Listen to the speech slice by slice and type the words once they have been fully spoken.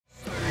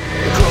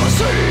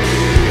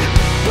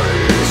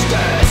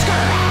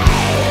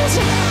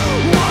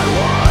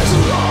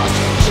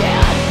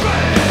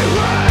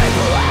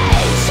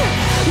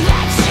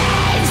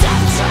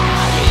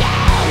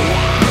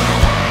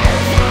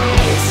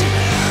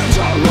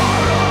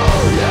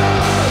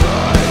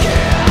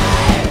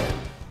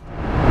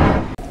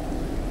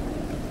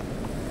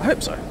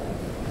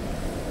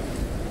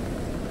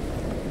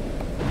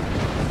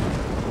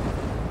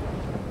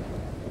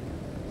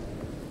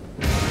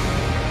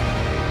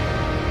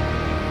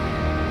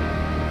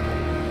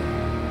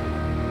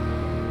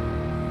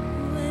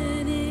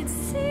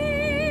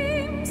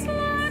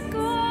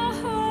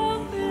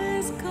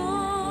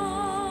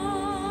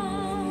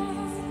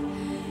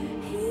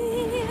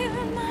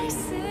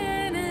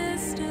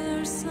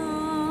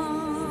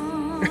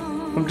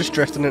I'm just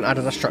drifting in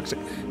Adidas tracks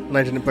and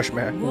I didn't brush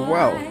my hair.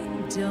 Well.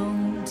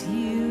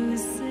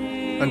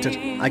 Hunted,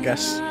 I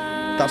guess.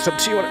 That's up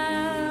to you.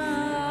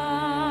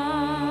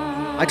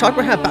 I tied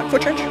my hair back for a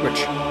change,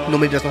 which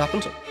normally doesn't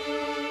happen, so.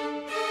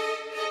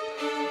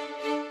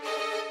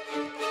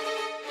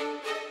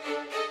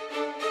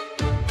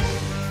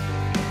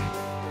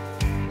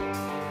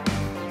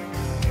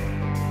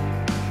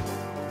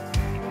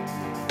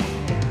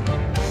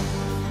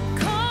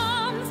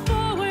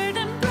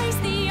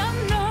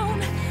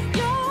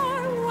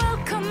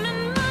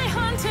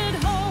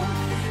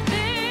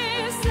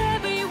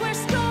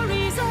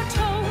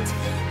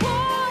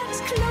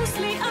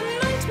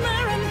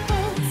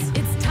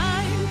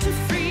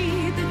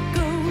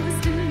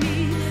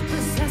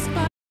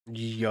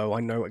 Yo,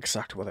 I know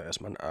exactly what it is,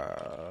 man.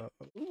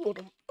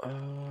 Okay.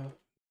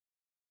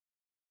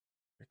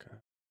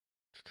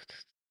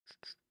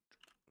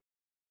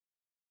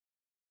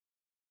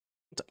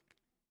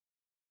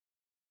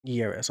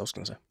 Yeah, it is, I was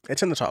gonna say.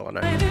 It's in the title, I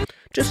know.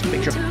 Just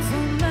make sure.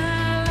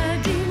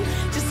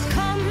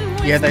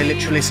 Yeah, they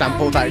literally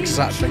sampled that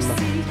exact thing, though.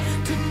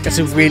 It's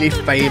a really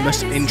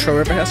famous intro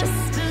over here, so.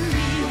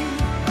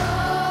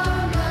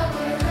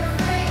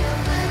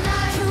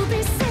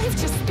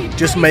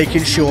 Just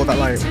making sure that,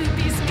 like,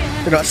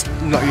 they're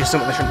not using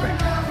what they shouldn't be.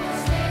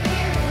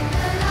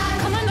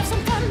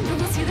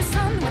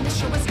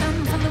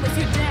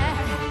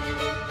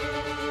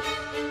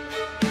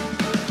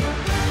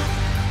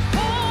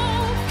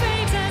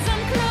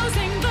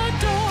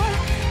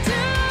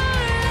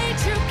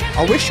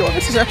 Are we sure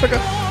this is EPICA?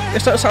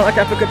 This doesn't sound like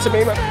EPICA to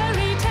me, man.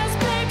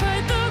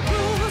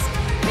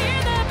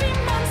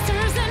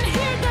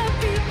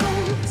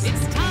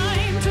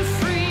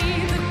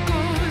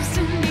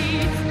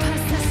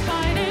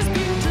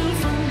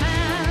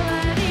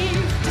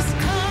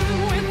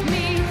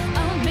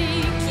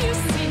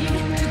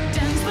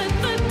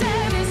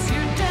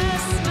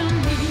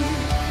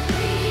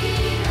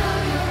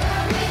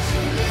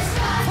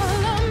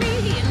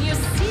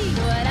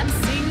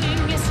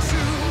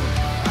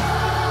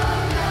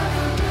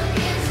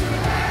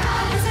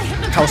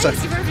 How so?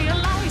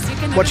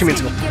 What do you mean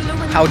to me?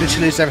 How did she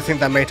lose everything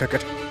that made her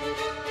good?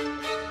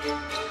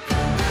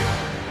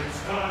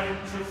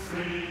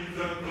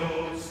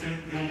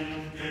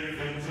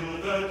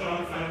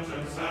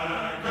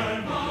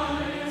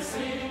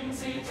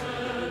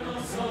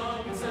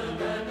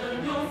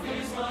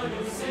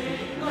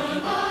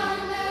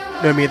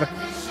 No, me either.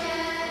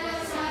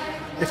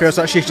 It feels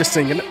like she's just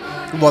singing it,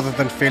 rather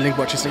than feeling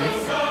what she's singing.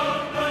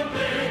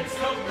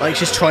 Like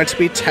she's trying to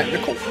be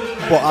technical,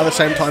 but at the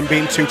same time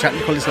being too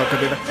technical is not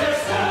good either.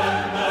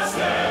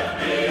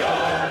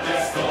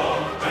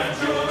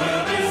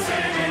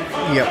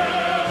 Yep.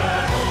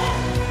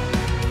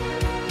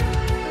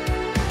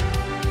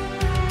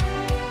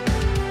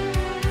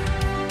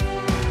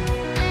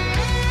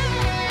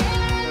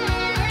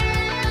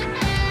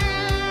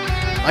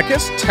 I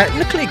guess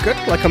technically good,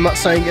 like I'm not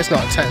saying it's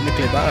not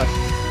technically bad,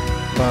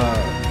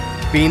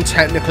 but being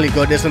technically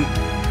good isn't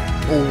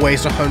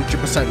always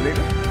 100%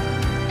 needed.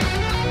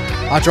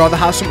 I'd rather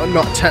have something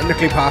not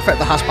technically perfect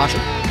that has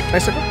passion,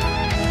 basically.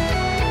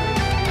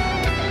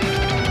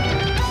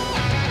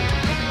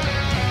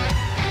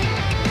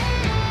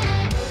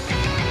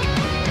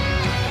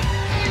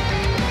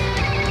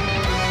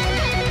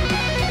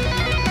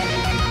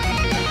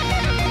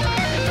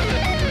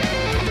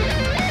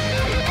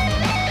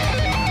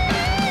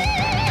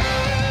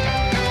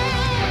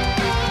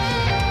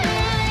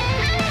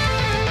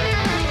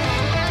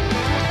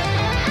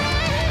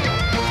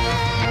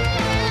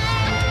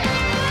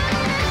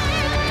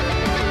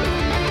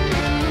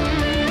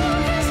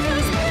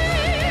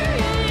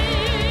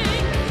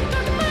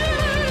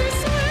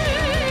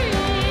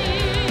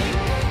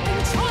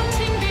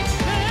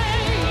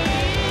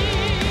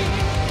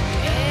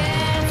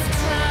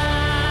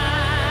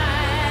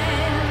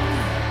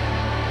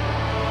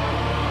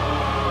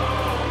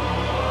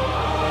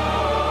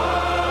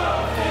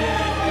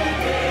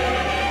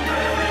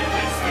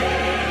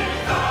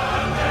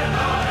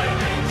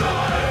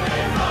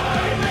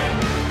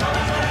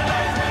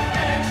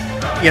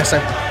 Yes,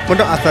 well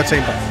not at 13,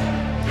 but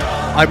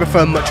I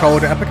prefer much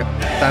older EPICA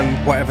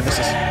than whatever this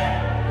is.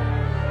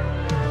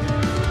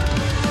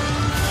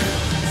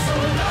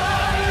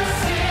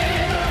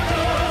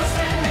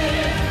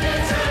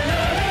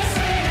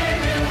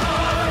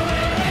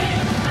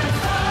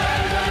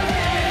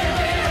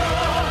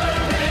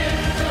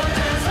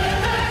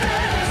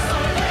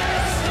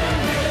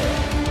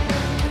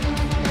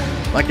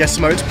 Like, yes,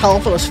 Simone's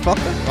powerful as fuck.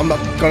 I'm not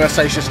gonna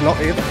say she's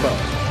not either, but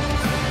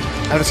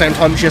at the same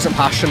time, she isn't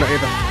passionate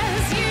either.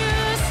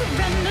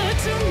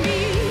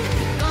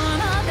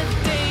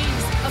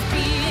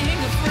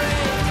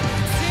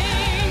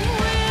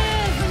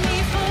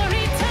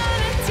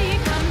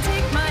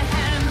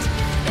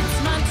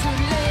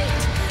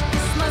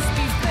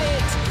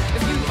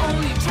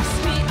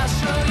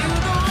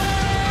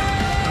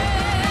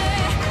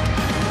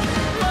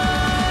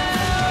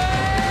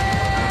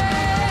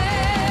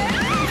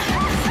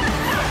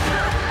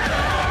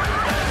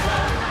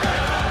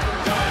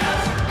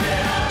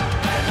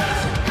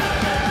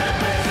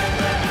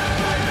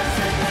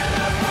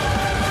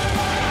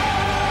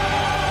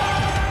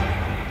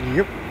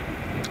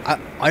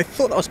 I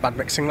thought that was bad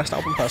mixing last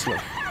album, personally.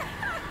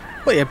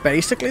 But yeah,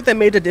 basically they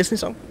made a Disney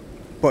song,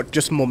 but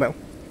just more metal.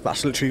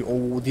 That's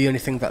literally the only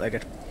thing that they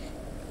did.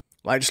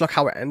 Like, just look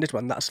how it ended,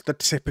 man. That's the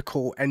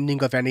typical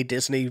ending of any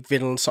Disney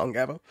villain song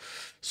ever.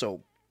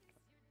 So,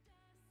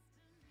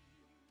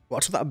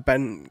 what's that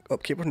bent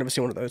up keyboard? I've never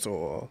seen one of those.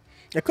 Or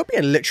it could be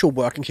a literal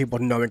working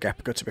keyboard knowing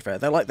EPICA, to be fair.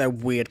 They're like their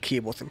weird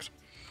keyboard things.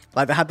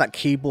 Like, they had that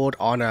keyboard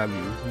on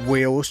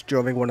wheels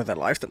during one of their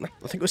lives, didn't they?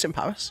 I think it was in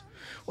Paris,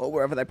 or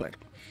wherever they played.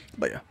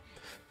 But yeah.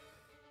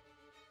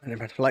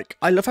 Anyway, like,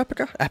 I love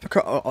EPICA.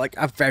 EPICA are like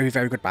a very,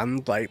 very good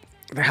band. Like,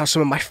 they have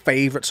some of my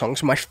favourite songs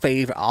from my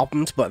favourite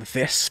albums, but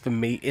this, for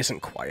me,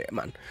 isn't quite,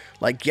 man.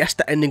 Like, yes,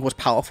 the ending was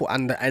powerful,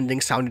 and the ending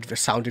sounded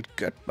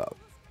good, but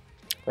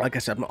like I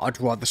said,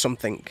 I'd rather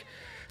something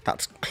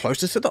that's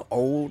closer to the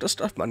older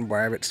stuff, man,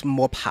 where it's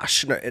more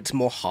passionate, it's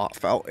more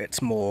heartfelt,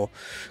 it's more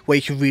where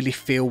you can really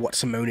feel what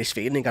Simone is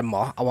feeling and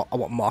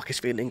what Mark is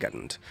feeling,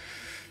 and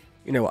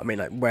you know what I mean,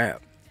 like, where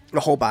the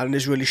whole band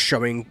is really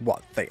showing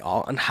what they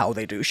are and how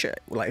they do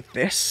shit. Like,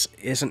 this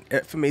isn't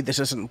it for me. This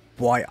isn't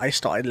why I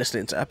started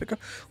listening to EPICA,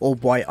 or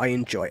why I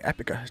enjoy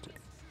EPICA,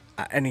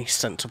 at any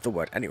sense of the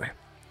word, anyway.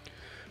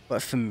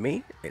 But for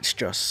me, it's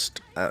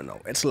just, I don't know,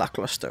 it's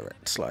lackluster.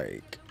 It's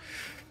like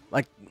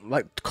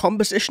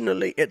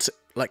compositionally, it's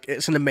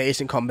an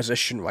amazing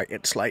composition, right?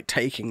 It's like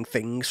taking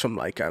things from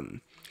like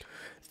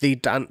the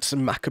Danse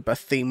and Macabre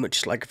theme, which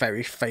is like a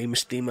very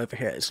famous theme over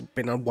here. It's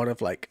been on one of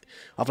like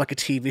a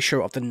TV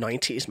show of the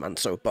 90s, man.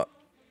 So, but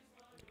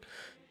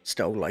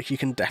still, like, you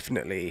can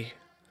definitely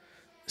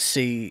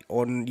see,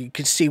 or you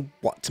can see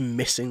what's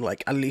missing.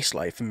 Like, at least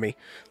like for me,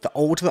 the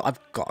older that I've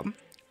gotten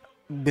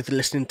with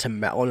listening to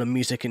metal and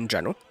music in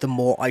general, the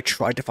more I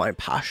try to find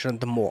passion,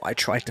 the more I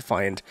try to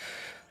find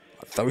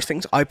those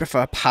things. I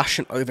prefer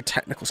passion over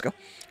technical skill.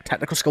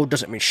 Technical skill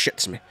doesn't mean shit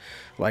to me.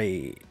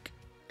 Like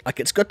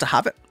it's good to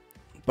have it,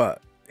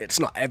 but it's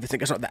not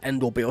everything. It's not the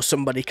end all be all.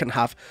 Somebody can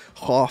have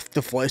half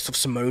the voice of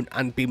Simone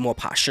and be more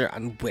passionate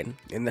and win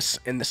in this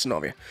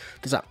scenario.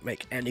 Does that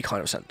make any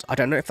kind of sense? I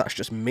don't know if that's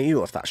just me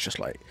or if that's just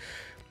like,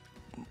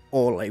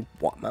 or like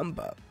what, man,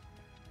 but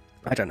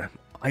I don't know.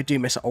 I do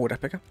miss old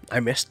EPICA. I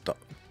missed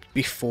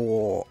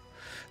before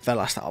their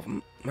last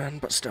album, man,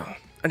 but still.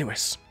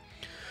 Anyways,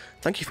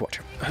 thank you for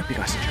watching. I hope you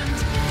guys enjoyed.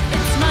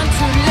 It's not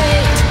too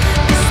late.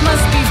 This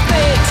must be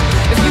fate.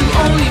 If you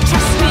only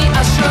trust me,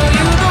 I'll show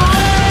you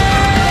the way.